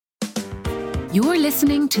You're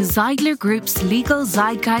listening to Zeidler Group's Legal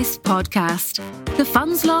Zeitgeist podcast, the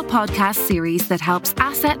funds law podcast series that helps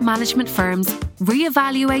asset management firms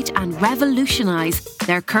reevaluate and revolutionize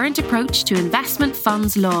their current approach to investment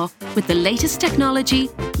funds law with the latest technology,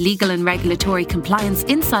 legal and regulatory compliance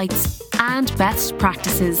insights, and best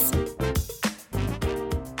practices.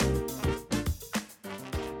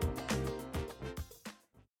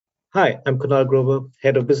 Hi, I'm Kunal Grover,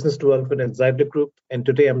 Head of Business Development at Zeidler Group, and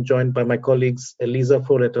today I'm joined by my colleagues Elisa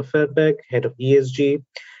Floretta-Fairberg, Head of ESG,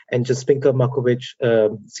 and Jasminka Markovic,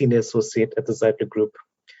 Senior Associate at the Zeidler Group.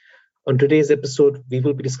 On today's episode, we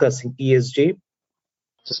will be discussing ESG.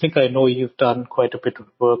 Jasminka, I know you've done quite a bit of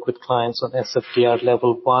work with clients on SFDR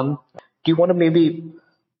Level 1. Do you want to maybe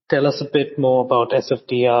tell us a bit more about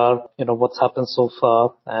SFDR, what's happened so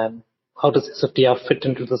far, and how does SFDR fit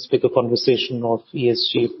into this bigger conversation of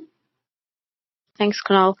ESG? Thanks,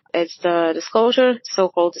 Kunal. It's the disclosure,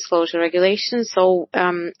 so-called disclosure regulation. So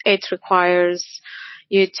it requires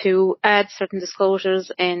you to add certain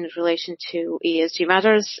disclosures in relation to ESG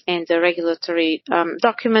matters in the regulatory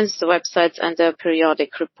documents, the websites, and the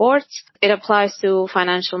periodic reports. It applies to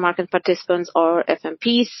financial market participants, or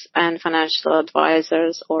FMPs, and financial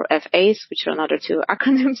advisors, or FAs, which are another two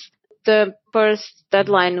acronyms. The first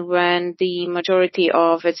deadline when the majority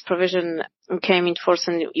of its provision came into force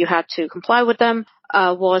and you had to comply with them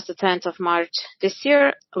was the 10th of March this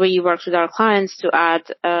year. We worked with our clients to add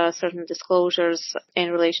certain disclosures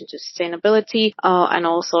in relation to sustainability and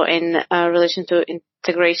also in relation to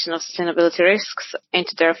integration of sustainability risks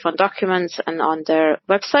into their fund documents and on their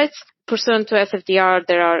websites. Pursuant to SFDR,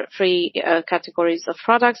 there are three categories of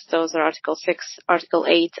products. Those are Article 6, Article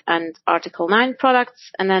 8, and Article 9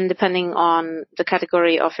 products. And then depending on the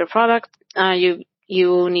category of your product,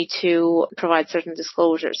 you need to provide certain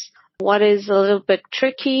disclosures. What is a little bit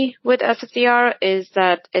tricky with SFDR is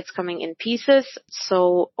that it's coming in pieces.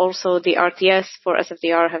 So also the RTS for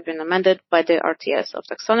SFDR have been amended by the RTS of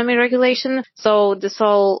taxonomy regulation. So this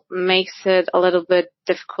all makes it a little bit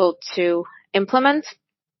difficult to implement.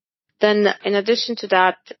 Then in addition to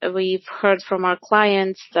that, we've heard from our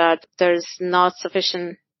clients that there's not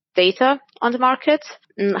sufficient data on the market.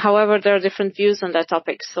 However, there are different views on that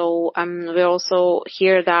topic. So we also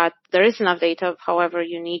hear that there is enough data. However,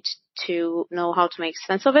 you need to know how to make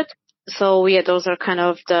sense of it. So those are kind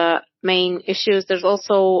of the main issues. There's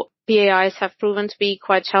also PAIs have proven to be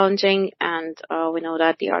quite challenging, and we know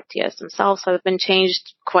that the RTS themselves have been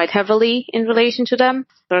changed quite heavily in relation to them.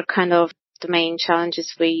 They're kind of the main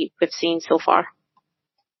challenges we've seen so far.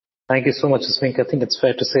 Thank you so much, Jasminka. I think it's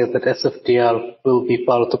fair to say that SFDR will be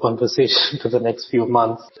part of the conversation for the next few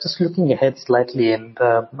months. Just looking ahead slightly, and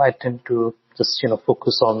I tend to just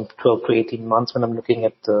focus on 12 to 18 months when I'm looking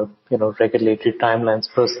at the regulatory timelines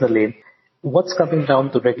personally. What's coming down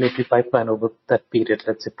the regulatory pipeline over that period,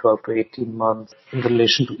 let's say 12 to 18 months, in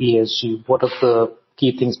relation to ESG? What are the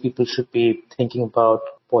key things people should be thinking about,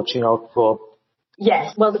 watching out for?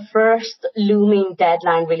 Yes, well, the first looming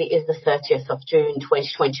deadline really is the 30th of June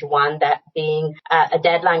 2021, that being a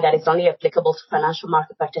deadline that is only applicable to financial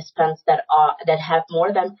market participants that have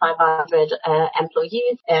more than 500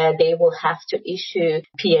 employees. They will have to issue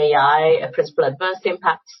PAI, a principal adverse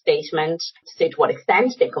impact statement, to say to what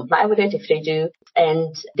extent they comply with it, if they do,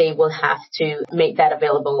 and they will have to make that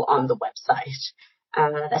available on the website.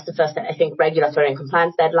 That's the first, I think, regulatory and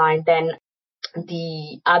compliance deadline. Then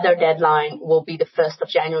the other deadline will be the 1st of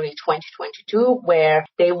January 2022, where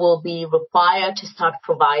they will be required to start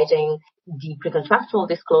providing the pre-contractual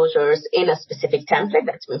disclosures in a specific template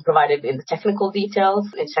that's been provided in the technical details,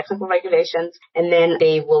 in technical regulations, and then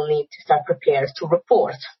they will need to start prepared to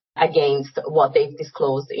report against what they've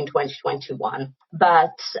disclosed in 2021.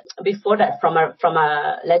 But before that, from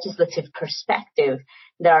a legislative perspective,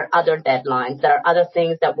 there are other deadlines. There are other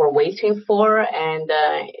things that we're waiting for. And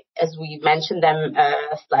as we mentioned them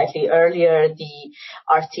slightly earlier, the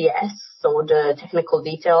RTS, so the technical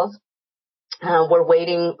details, we're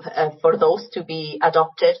waiting for those to be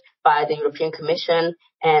adopted by the European Commission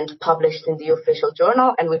and published in the official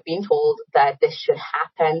journal. And we've been told that this should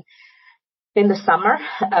happen in the summer.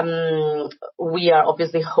 We are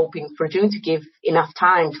obviously hoping for June to give enough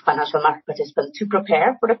time to financial market participants to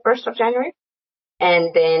prepare for the 1st of January.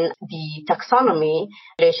 And then the taxonomy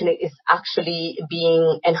regulation is actually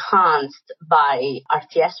being enhanced by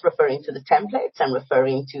RTS, referring to the templates and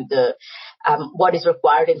referring to the what is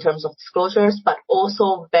required in terms of disclosures, but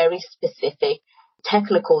also very specific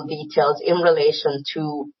technical details in relation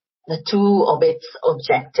to two of its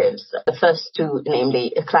objectives. The first two,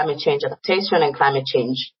 namely climate change adaptation and climate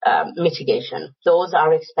change mitigation. Those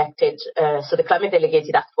are expected. So the Climate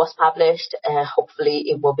Delegated Act was published. Hopefully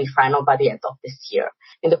it will be final by the end of this year.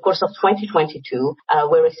 In the course of 2022,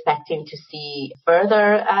 we're expecting to see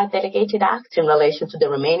further delegated acts in relation to the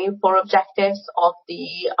remaining four objectives of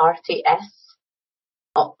the RTS,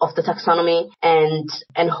 of the taxonomy,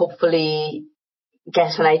 and hopefully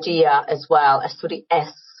get an idea as well as to the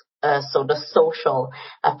S, so the social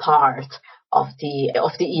part of the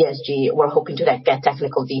ESG. We're hoping to get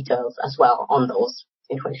technical details as well on those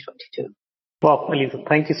in 2022. Well, Elisa,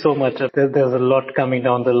 thank you so much. There's a lot coming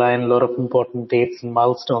down the line, a lot of important dates and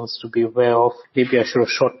milestones to be aware of. Maybe I should have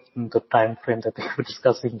shortened the time frame that we were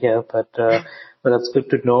discussing here, but that's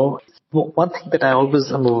good to know. One thing that I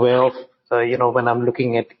always am aware of, when I'm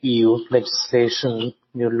looking at EU legislation,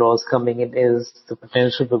 new laws coming in, is the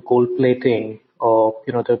potential for gold plating, or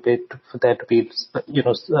for there to be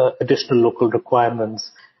additional local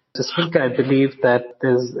requirements. Jasminka, I believe that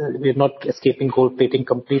we're not escaping gold plating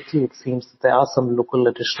completely. It seems that there are some local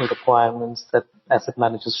additional requirements that asset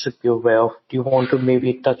managers should be aware of. Do you want to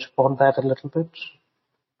maybe touch upon that a little bit?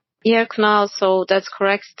 Yeah, Kunal, so that's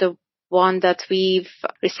correct. The one that we've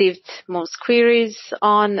received most queries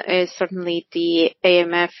on is certainly the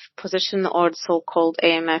AMF position, or the so-called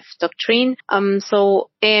AMF doctrine. So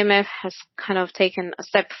AMF has kind of taken a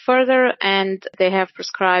step further, and they have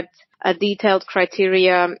prescribed a detailed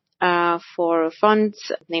criteria for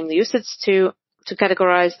funds, namely UCITS, to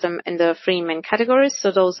categorize them in the three main categories.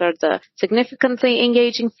 So those are the significantly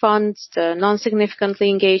engaging funds, the non-significantly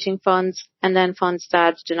engaging funds, and then funds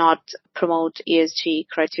that do not promote ESG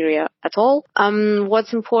criteria at all.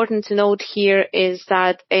 What's important to note here is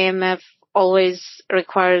that AMF always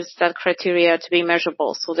requires that criteria to be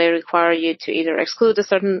measurable. So they require you to either exclude a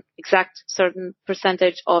certain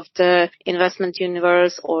percentage of the investment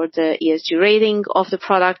universe, or the ESG rating of the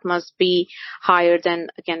product must be higher than,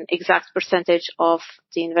 again, exact percentage of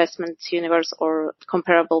the investment universe or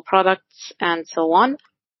comparable products, and so on.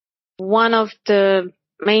 One of the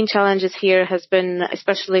main challenges here has been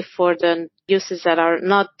especially for the uses that are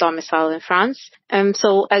not domiciled in France.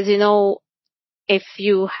 So as you know, if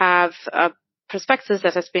you have a prospectus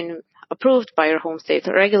that has been approved by your home state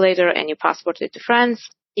regulator and you passport it to France,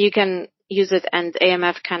 you can use it and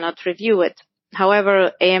AMF cannot review it.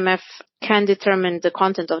 However, AMF can determine the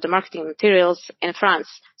content of the marketing materials in France.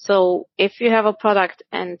 So if you have a product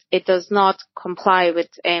and it does not comply with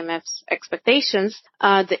AMF's expectations,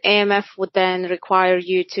 the AMF would then require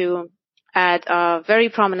you to add a very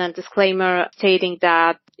prominent disclaimer stating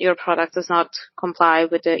that your product does not comply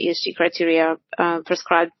with the ESG criteria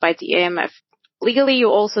prescribed by the AMF. Legally, you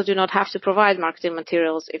also do not have to provide marketing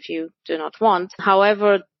materials if you do not want.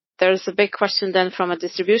 However, there's a big question then from a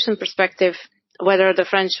distribution perspective, whether the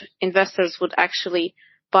French investors would actually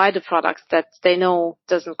buy the product that they know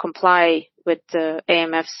doesn't comply with the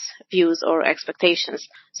AMF's views or expectations.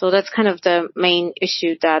 So that's kind of the main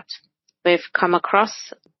issue that we've come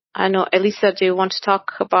across. I know, Elisa, do you want to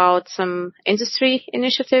talk about some industry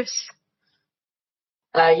initiatives?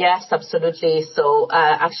 Yes, absolutely. So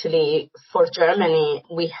actually, for Germany,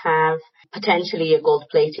 we have potentially a gold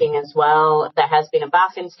plating as well. There has been a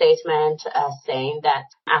BaFin statement saying that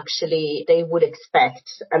actually they would expect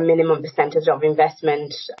a minimum percentage of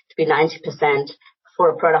investment to be 90% for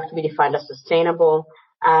a product to be defined as sustainable.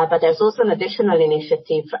 But there's also an additional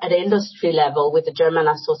initiative at the industry level with the German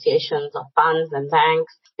associations of funds and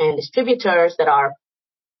banks and distributors that are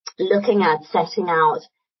looking at setting out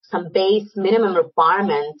some base minimum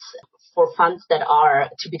requirements for funds that are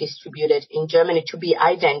to be distributed in Germany to be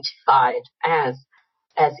identified as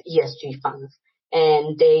ESG funds.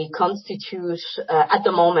 And they constitute, at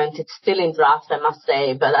the moment, it's still in draft, I must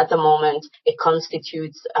say, but at the moment it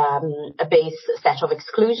constitutes a base set of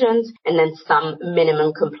exclusions and then some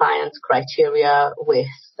minimum compliance criteria with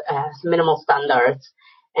minimal standards.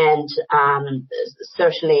 And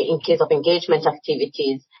certainly in case of engagement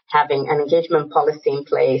activities, having an engagement policy in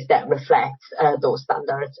place that reflects those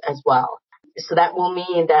standards as well. So that will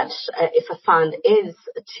mean that if a fund is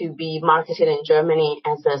to be marketed in Germany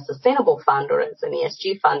as a sustainable fund or as an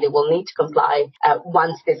ESG fund, it will need to comply,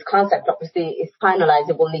 once this concept obviously is finalized,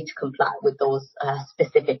 it will need to comply with those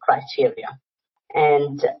specific criteria.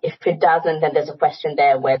 And if it doesn't, then there's a question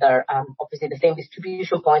there whether obviously the same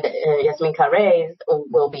distribution point that Jasminka raised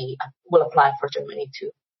will apply for Germany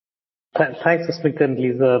too. Thanks, Jasminka and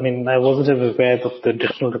Lisa. I mean, I wasn't aware of the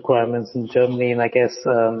additional requirements in Germany, and I guess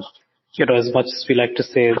as much as we like to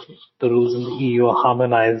say the rules in the EU are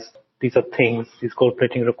harmonized, these are things, these gold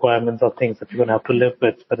plating requirements are things that you're going to have to live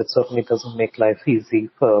with, but it certainly doesn't make life easy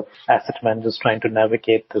for asset managers trying to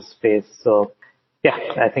navigate this space. So yeah,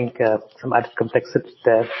 I think some added complexity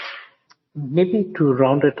there. Maybe to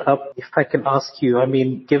round it up, if I can ask you, I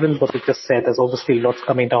mean, given what you just said, there's obviously lots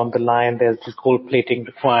coming down the line. There's these gold plating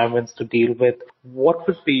requirements to deal with. What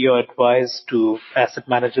would be your advice to asset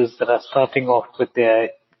managers that are starting off with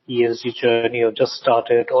their ESG journey or just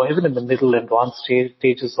started, or even in the middle and advanced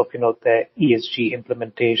stages of, their ESG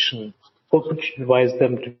implementation? What would you advise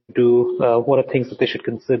them to do? What are things that they should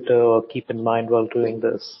consider or keep in mind while doing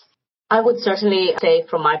this? I would certainly say,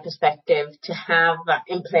 from my perspective, to have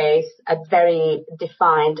in place a very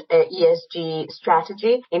defined ESG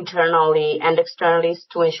strategy internally and externally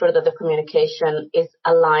to ensure that the communication is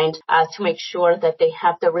aligned, to make sure that they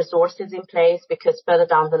have the resources in place, because further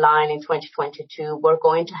down the line in 2022, we're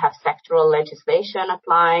going to have sectoral legislation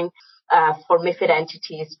applying for MiFID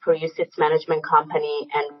entities, for UCITS management company,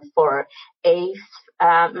 and for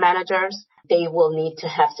AIF managers. They will need to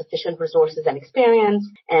have sufficient resources and experience,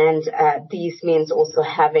 and this means also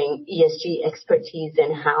having ESG expertise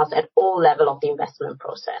in-house at all levels of the investment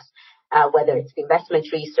process, whether it's the investment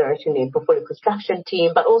research in the portfolio construction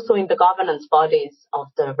team, but also in the governance bodies of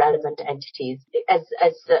the relevant entities. As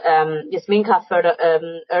Jasminka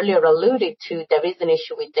earlier alluded to, there is an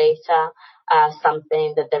issue with data,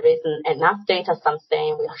 something that there isn't enough data,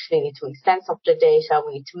 something we actually need to make sense of the data,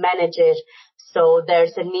 we need to manage it. So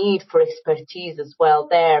there's a need for expertise as well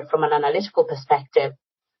there from an analytical perspective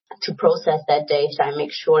to process that data and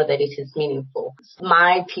make sure that it is meaningful.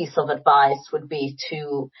 My piece of advice would be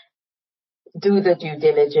to do the due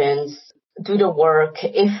diligence, do the work.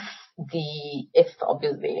 If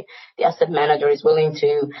obviously the asset manager is willing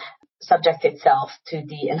to subject itself to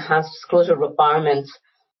the enhanced disclosure requirements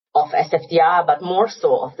of SFDR, but more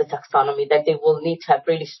so of the taxonomy, that they will need to have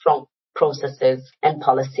really strong processes and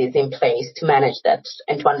policies in place to manage that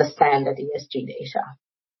and to understand that ESG data.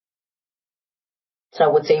 So I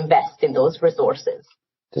would say invest in those resources.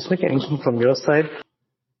 Just make anything from your side?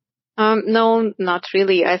 No, not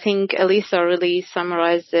really. I think Elisa really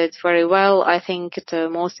summarized it very well. I think the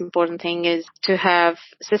most important thing is to have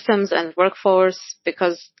systems and workforce,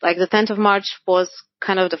 because like the 10th of March was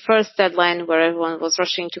kind of the first deadline where everyone was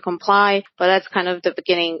rushing to comply, but that's kind of the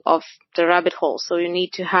beginning of the rabbit hole. So you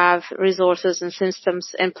need to have resources and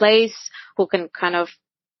systems in place who can kind of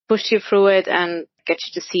push you through it and get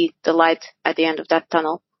you to see the light at the end of that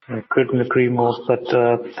tunnel. I couldn't agree more, but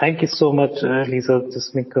thank you so much, Lisa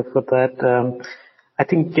Jasminka, for that. I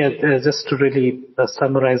think just to really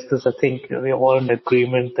summarize this, I think we're all in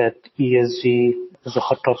agreement that ESG is a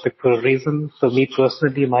hot topic for a reason. For me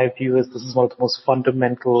personally, my view is this is one of the most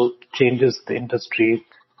fundamental changes the industry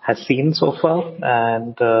has seen so far,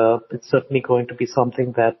 and it's certainly going to be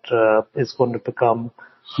something that is going to become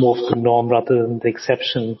more of the norm rather than the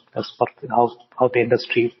exception as part of how the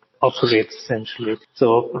industry operates, essentially.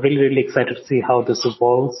 So really, really excited to see how this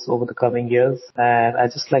evolves over the coming years. And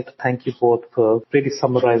I'd just like to thank you both for really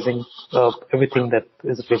summarizing everything that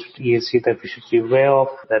is related to ESG that we should be aware of,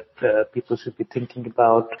 that people should be thinking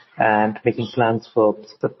about and making plans for.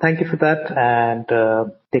 So thank you for that,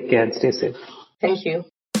 and take care and stay safe. Thank you.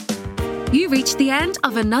 You reached the end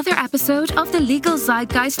of another episode of the Legal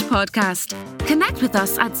Zeitgeist podcast. Connect with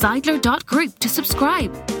us at zeidler.group to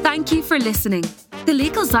subscribe. Thank you for listening. The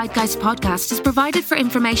Legal Zeitgeist podcast is provided for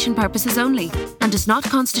information purposes only and does not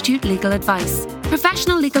constitute legal advice.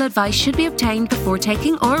 Professional legal advice should be obtained before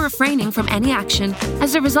taking or refraining from any action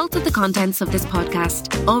as a result of the contents of this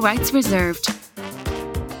podcast. All rights reserved.